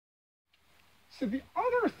So the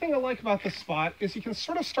other thing I like about this spot is you can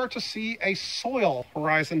sort of start to see a soil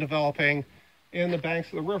horizon developing in the banks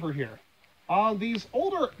of the river here. These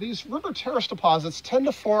river terrace deposits tend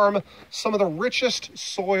to form some of the richest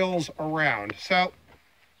soils around. So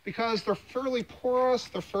because they're fairly porous,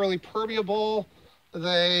 they're fairly permeable,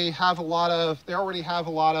 they already have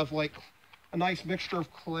a lot of like a nice mixture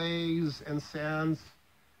of clays and sands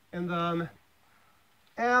in them.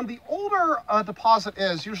 And the older a deposit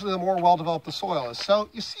is, usually the more well-developed the soil is. So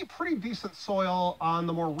you see pretty decent soil on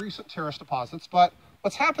the more recent terrace deposits, but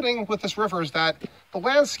what's happening with this river is that the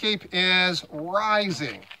landscape is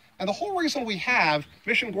rising. And the whole reason we have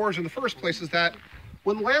Mission Gorge in the first place is that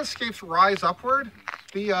when landscapes rise upward,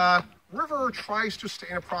 the river tries to stay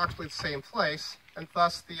in approximately the same place, and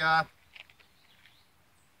thus the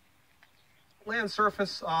land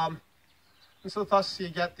surface, and so thus you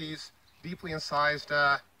get these deeply incised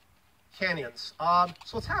canyons. So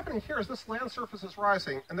what's happening here is this land surface is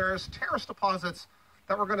rising, and there's terrace deposits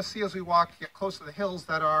that we're going to see as we get close to the hills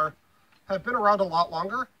that have been around a lot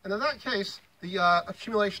longer. And in that case, the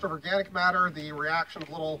accumulation of organic matter, the reaction of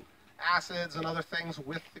little acids and other things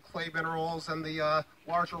with the clay minerals and the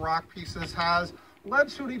larger rock pieces has led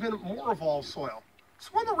to an even more evolved soil.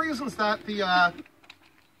 So one of the reasons that the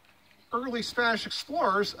early Spanish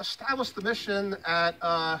explorers established the mission at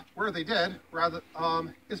where they did,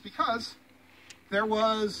 is because there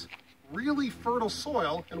was really fertile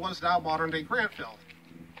soil in what is now modern-day Grantville.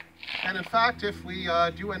 And in fact, if we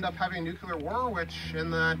do end up having a nuclear war, which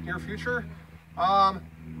in the near future,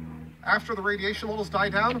 after the radiation levels die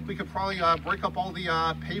down, we could probably break up all the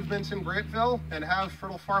pavements in Grantville and have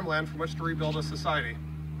fertile farmland from which to rebuild a society.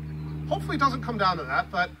 Hopefully it doesn't come down to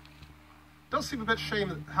that, but it does seem a bit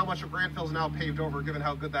shame how much of Grantville is now paved over, given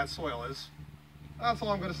how good that soil is. That's all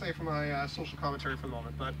I'm going to say for my social commentary for the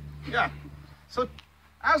moment, but yeah. So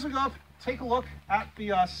as we go up, take a look at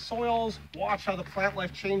the soils, watch how the plant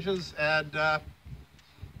life changes, and all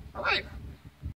right.